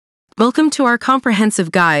Welcome to our comprehensive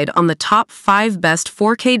guide on the top 5 best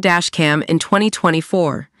 4K dashcam in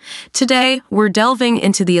 2024. Today, we're delving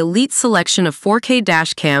into the elite selection of 4K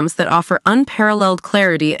dashcams that offer unparalleled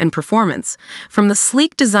clarity and performance. From the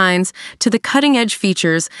sleek designs to the cutting-edge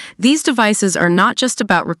features, these devices are not just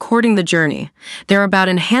about recording the journey. They're about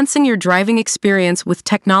enhancing your driving experience with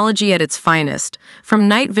technology at its finest, from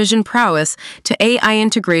night vision prowess to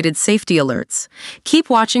AI-integrated safety alerts. Keep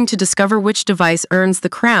watching to discover which device earns the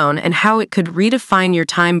crown and how it could redefine your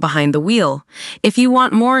time behind the wheel. If you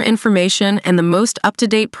want more information and the most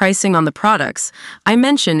up-to-date pricing on the products I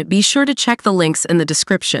mentioned, be sure to check the links in the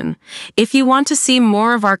description. If you want to see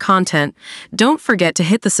more of our content, don't forget to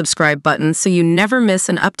hit the subscribe button so you never miss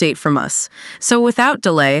an update from us. So without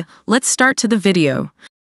delay, let's start to the video.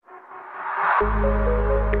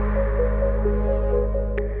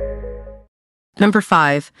 Number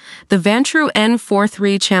 5. The Vantrue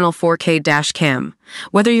N43 Channel 4K Dashcam.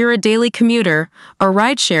 Whether you're a daily commuter, a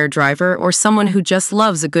rideshare driver, or someone who just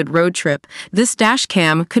loves a good road trip, this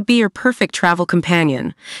dashcam could be your perfect travel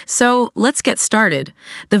companion. So, let's get started.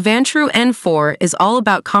 The Vantrue N4 is all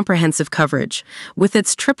about comprehensive coverage. With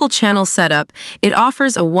its triple-channel setup, it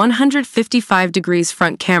offers a 155 degrees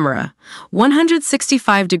front camera,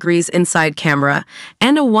 165 degrees inside camera,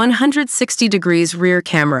 and a 160 degrees rear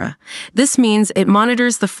camera. This means it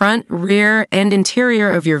monitors the front, rear, and interior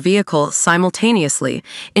of your vehicle simultaneously,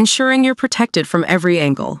 ensuring you're protected from every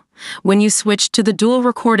angle. When you switch to the dual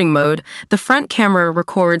recording mode, the front camera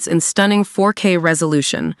records in stunning 4K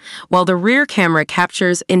resolution, while the rear camera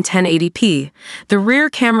captures in 1080p. The rear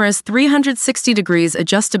camera's 360 degrees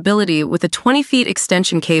adjustability with a 20 feet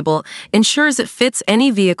extension cable ensures it fits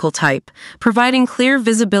any vehicle type, providing clear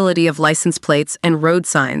visibility of license plates and road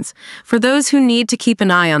signs. For those who need to keep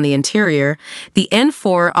an eye on the interior, the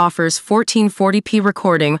N4 offers 1440p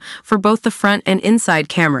recording for both the front and inside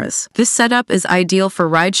cameras. This setup is ideal for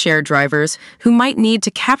rideshare drivers who might need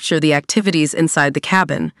to capture the activities inside the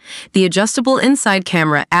cabin. The adjustable inside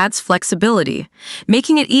camera adds flexibility,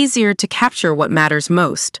 making it easier to capture what matters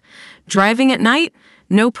most. Driving at night?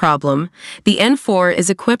 No problem. The N4 is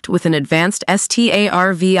equipped with an advanced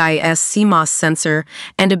STARVIS CMOS sensor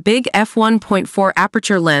and a big f1.4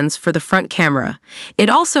 aperture lens for the front camera. It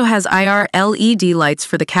also has IR LED lights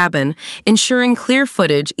for the cabin, ensuring clear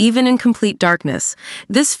footage even in complete darkness.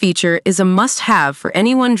 This feature is a must-have for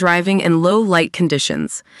anyone driving in low light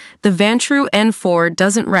conditions. The Vantrue N4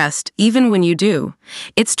 doesn't rest even when you do.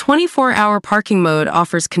 Its 24-hour parking mode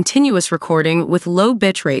offers continuous recording with low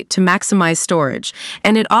bitrate to maximize storage,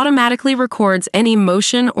 and it automatically records any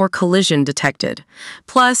motion or collision detected.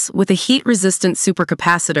 Plus, with a heat-resistant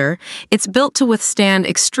supercapacitor, it's built to withstand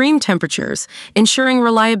extreme temperatures, ensuring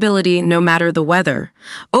reliability no matter the weather.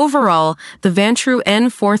 Overall, the Vantrue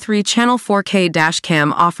N43 Channel 4K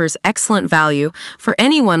Dashcam offers excellent value for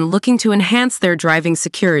anyone looking to enhance their driving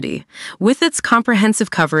security. With its comprehensive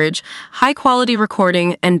coverage, high-quality recording,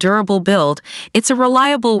 and durable build, it's a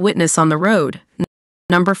reliable witness on the road.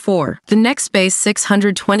 Number 4. The Nextbase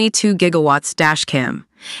 622 gigawatts Dashcam.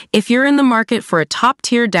 If you're in the market for a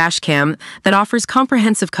top-tier dashcam that offers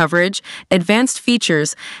comprehensive coverage, advanced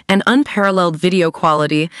features, and unparalleled video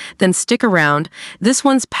quality, then stick around. This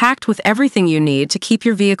one's packed with everything you need to keep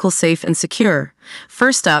your vehicle safe and secure.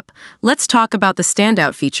 First up, let's talk about the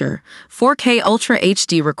standout feature, 4K Ultra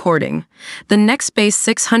HD recording. The Nextbase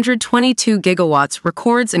 622 gigawatts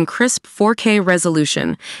records in crisp 4K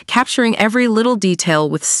resolution, capturing every little detail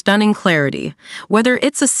with stunning clarity. Whether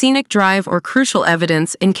it's a scenic drive or crucial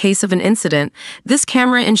evidence in case of an incident, this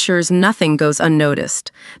camera ensures nothing goes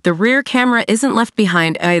unnoticed. The rear camera isn't left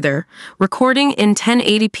behind either, recording in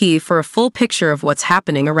 1080p for a full picture of what's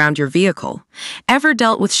happening around your vehicle. Ever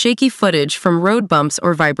dealt with shaky footage from road bumps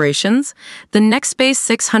or vibrations? The Nextbase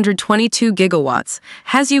 622 gigawatts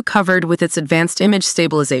has you covered with its advanced image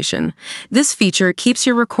stabilization. This feature keeps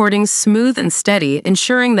your recordings smooth and steady,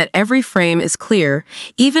 ensuring that every frame is clear,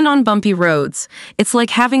 even on bumpy roads. It's like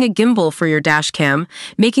having a gimbal for your dashcam,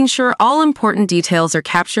 making sure all important details are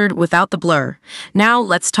captured without the blur. Now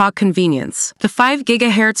let's talk convenience. The 5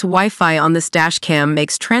 GHz Wi-Fi on this dashcam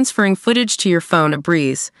makes transferring footage to your phone a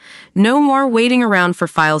breeze. No more waiting around for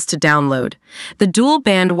files to download. The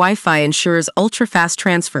dual-band Wi-Fi ensures ultra-fast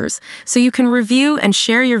transfers, so you can review and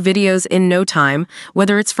share your videos in no time,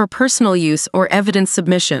 whether it's for personal use or evidence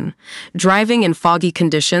submission. Driving in foggy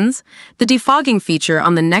conditions? The defogging feature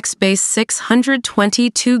on the Nextbase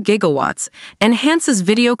 622 gigawatts enhances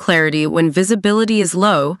video clarity when visibility is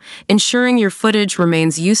low, ensuring your footage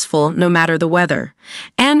remains useful no matter the weather.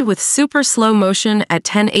 And with super slow motion at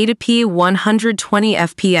 1080p 120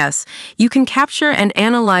 FPS, you can capture and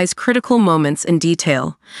analyze critical moments in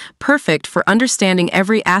detail. perfect for understanding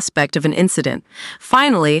every aspect of an incident.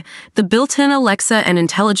 Finally, the built-in Alexa and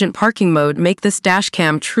intelligent parking mode make this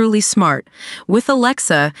dashcam truly smart. With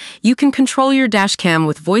Alexa, you can control your dashcam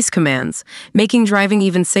with voice commands, making driving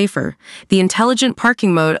even safer. The intelligent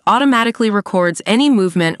parking mode automatically records any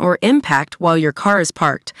movement or impact while your car is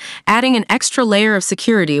parked, adding an extra layer of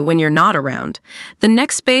security when you're not around. The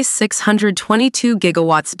Nextbase 622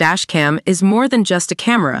 gigawatts dashcam is more than just a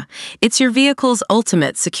camera. It's your vehicle's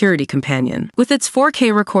ultimate security companion. With its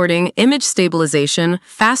 4K recording, image stabilization,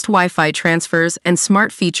 fast Wi-Fi transfers, and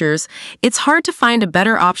smart features, it's hard to find a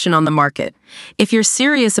better option on the market. If you're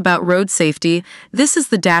serious about road safety, this is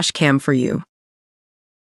the dashcam for you.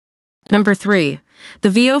 Number 3. The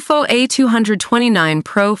VIOFO A229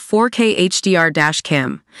 Pro 4K HDR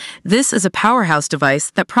Dashcam. This is a powerhouse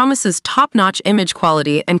device that promises top-notch image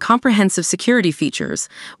quality and comprehensive security features.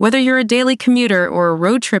 Whether you're a daily commuter or a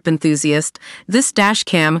road trip enthusiast, this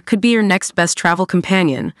dashcam could be your next best travel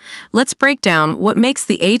companion. Let's break down what makes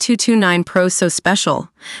the A229 Pro so special.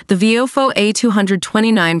 The VIOFO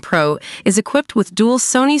A229 Pro is equipped with dual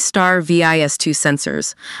Sony Star VIS2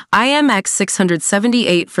 sensors,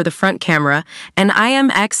 IMX678 for the front camera and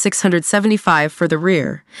IMX675 for the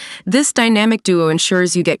rear. This dynamic duo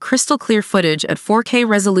ensures you get crystal clear footage at 4K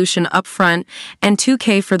resolution up front and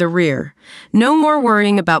 2K for the rear. No more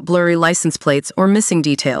worrying about blurry license plates or missing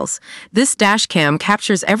details. This dashcam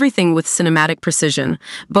captures everything with cinematic precision,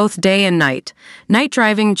 both day and night. Night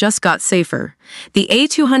driving just got safer. The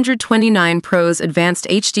A229 Pro's advanced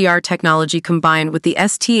HDR technology combined with the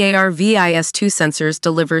STAR VIS2 sensors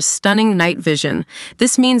delivers stunning night vision.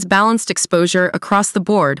 This means balanced exposure across the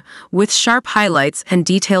board, with sharp highlights and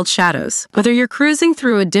detailed shadows. Whether you're cruising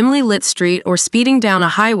through a dimly lit street or speeding down a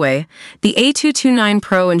highway, the A229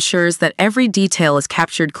 Pro ensures that every detail is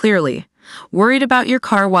captured clearly. Worried about your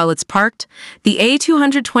car while it's parked? The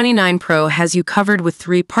A229 Pro has you covered with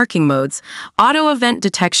 3 parking modes: auto event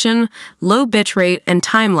detection, low bitrate, and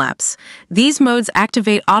time-lapse. These modes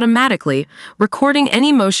activate automatically, recording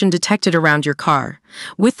any motion detected around your car.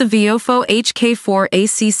 With the VIOFO HK4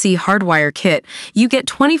 ACC hardwire kit, you get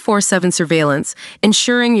 24/7 surveillance,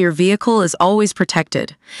 ensuring your vehicle is always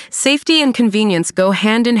protected. Safety and convenience go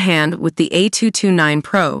hand in hand with the A229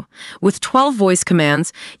 Pro. With 12 voice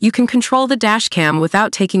commands, you can control the dashcam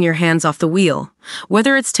without taking your hands off the wheel.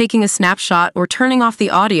 Whether it's taking a snapshot or turning off the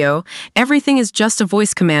audio, everything is just a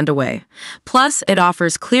voice command away. Plus, it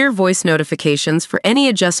offers clear voice notifications for any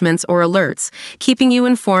adjustments or alerts, keeping you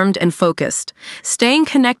informed and focused. Staying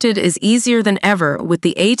connected is easier than ever with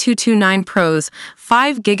the A229 Pro's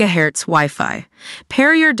 5 GHz Wi-Fi.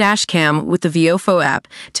 Pair your dashcam with the VIOFO app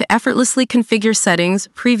to effortlessly configure settings,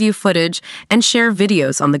 preview footage, and share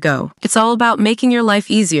videos on the go. It's all about making your life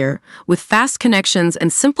easier, with fast connections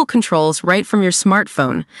and simple controls right from your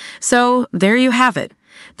smartphone. So, there you have it.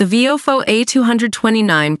 The VIOFO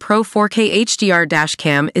A229 Pro 4K HDR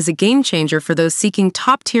dashcam is a game-changer for those seeking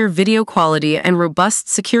top-tier video quality and robust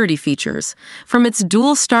security features. From its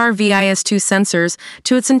dual-star VIS2 sensors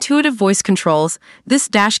to its intuitive voice controls, this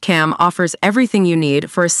dashcam offers everything you need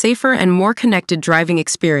for a safer and more connected driving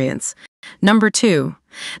experience. Number 2.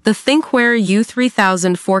 The Thinkware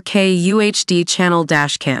U3000 4K UHD channel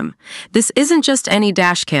dashcam. This isn't just any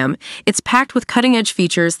dashcam, it's packed with cutting-edge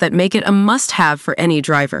features that make it a must-have for any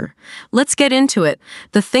driver. Let's get into it.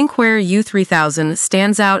 The Thinkware U3000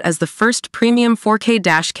 stands out as the first premium 4K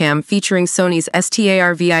dashcam featuring Sony's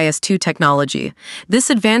STAR VIS2 technology. This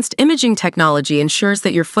advanced imaging technology ensures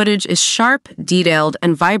that your footage is sharp, detailed,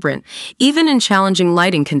 and vibrant, even in challenging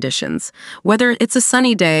lighting conditions. Whether it's a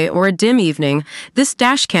sunny day or a dim evening, this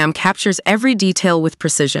dashcam captures every detail with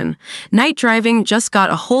precision. Night driving just got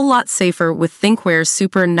a whole lot safer with Thinkware's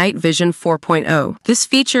Super Night Vision 4.0. This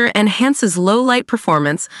feature enhances low-light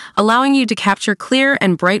performance, allowing you to capture clear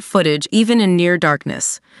and bright footage even in near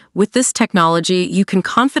darkness. With this technology, you can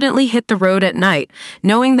confidently hit the road at night,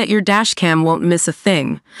 knowing that your dashcam won't miss a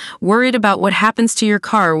thing. Worried about what happens to your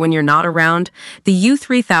car when you're not around? The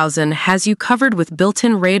U3000 has you covered with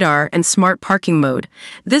built-in radar and smart parking mode.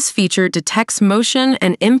 This feature detects motion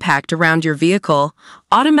and impact around your vehicle,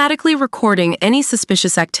 automatically recording any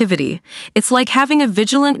suspicious activity. It's like having a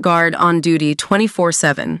vigilant guard on duty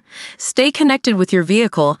 24/7. Stay connected with your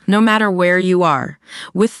vehicle no matter where you are.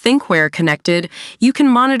 With Thinkware Connected, you can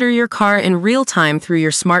monitor your car in real time through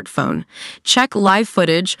your smartphone, check live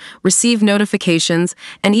footage, receive notifications,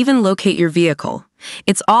 and even locate your vehicle.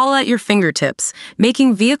 It's all at your fingertips,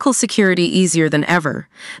 making vehicle security easier than ever.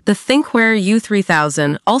 The Thinkware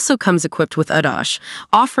U3000 also comes equipped with ADAS,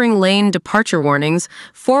 offering lane departure warnings,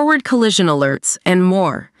 forward collision alerts, and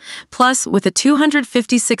more. Plus, with a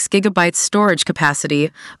 256GB storage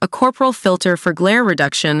capacity, a corporal filter for glare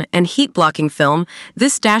reduction, and heat-blocking film,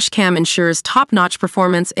 this dashcam ensures top-notch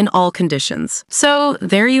performance in all conditions. So,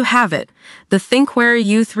 there you have it, the Thinkware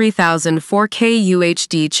U3000 4K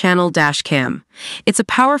UHD channel dashcam. It's a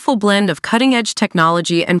powerful blend of cutting-edge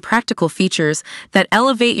technology and practical features that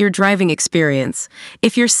elevate your driving experience.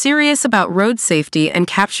 If you're serious about road safety and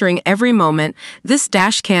capturing every moment, this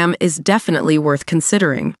dashcam is definitely worth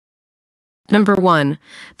considering. Number 1.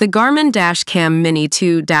 The Garmin Dash Cam Mini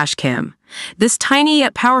 2 dashcam. This tiny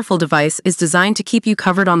yet powerful device is designed to keep you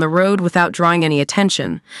covered on the road without drawing any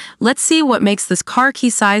attention. Let's see what makes this car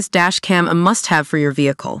key-sized dashcam a must-have for your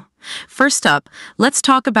vehicle. First up, let's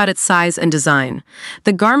talk about its size and design.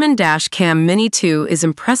 The Garmin Dash Cam Mini 2 is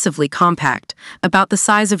impressively compact, about the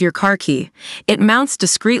size of your car key. It mounts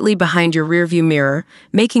discreetly behind your rearview mirror,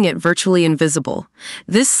 making it virtually invisible.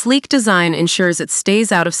 This sleek design ensures it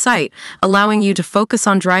stays out of sight, allowing you to focus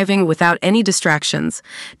on driving without any distractions.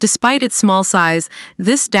 Despite its small size,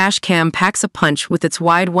 this dash cam packs a punch with its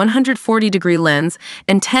wide 140-degree lens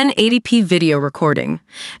and 1080p video recording.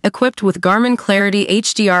 Equipped with Garmin Clarity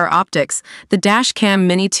HDR optics, the Dash Cam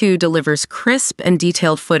Mini 2 delivers crisp and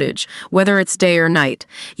detailed footage, whether it's day or night.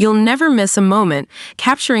 You'll never miss a moment,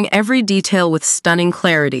 capturing every detail with stunning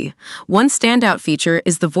clarity. One standout feature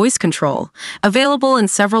is the voice control. Available in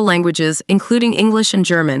several languages, including English and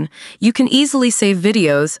German, you can easily save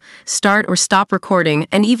videos, start or stop recording,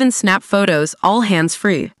 and even snap photos, all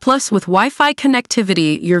hands-free. Plus, with Wi-Fi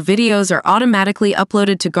connectivity, your videos are automatically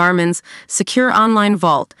uploaded to Garmin's secure online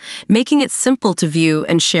vault, making it simple to view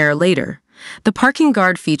and share later. The parking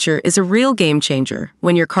guard feature is a real game changer.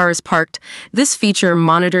 When your car is parked, this feature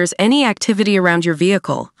monitors any activity around your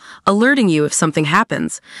vehicle, alerting you if something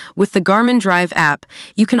happens. With the Garmin Drive app,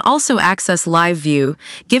 you can also access live view,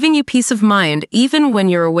 giving you peace of mind even when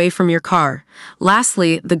you're away from your car.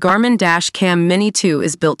 Lastly, the Garmin Dash Cam Mini 2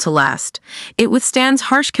 is built to last. It withstands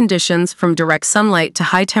harsh conditions from direct sunlight to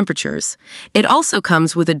high temperatures. It also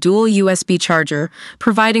comes with a dual USB charger,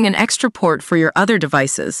 providing an extra port for your other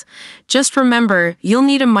devices. Just remember, you'll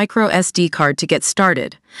need a micro SD card to get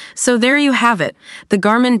started. So there you have it. The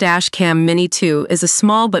Garmin Dash Cam Mini 2 is a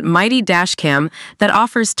small but mighty dash cam that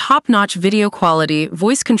offers top-notch video quality,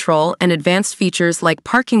 voice control, and advanced features like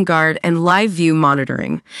parking guard and live view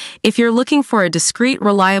monitoring. If you're looking for a discreet,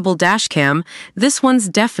 reliable dash cam, this one's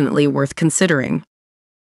definitely worth considering.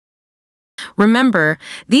 Remember,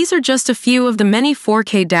 these are just a few of the many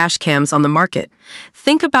 4K dash cams on the market.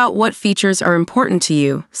 Think about what features are important to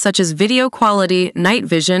you, such as video quality, night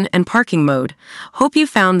vision, and parking mode. Hope you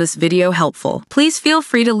found this video helpful. Please feel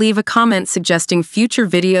free to leave a comment suggesting future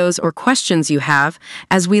videos or questions you have,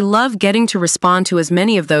 as we love getting to respond to as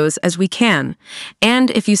many of those as we can. And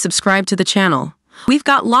if you subscribe to the channel, we've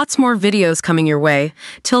got lots more videos coming your way.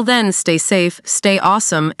 Till then, stay safe, stay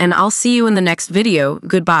awesome, and I'll see you in the next video.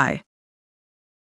 Goodbye.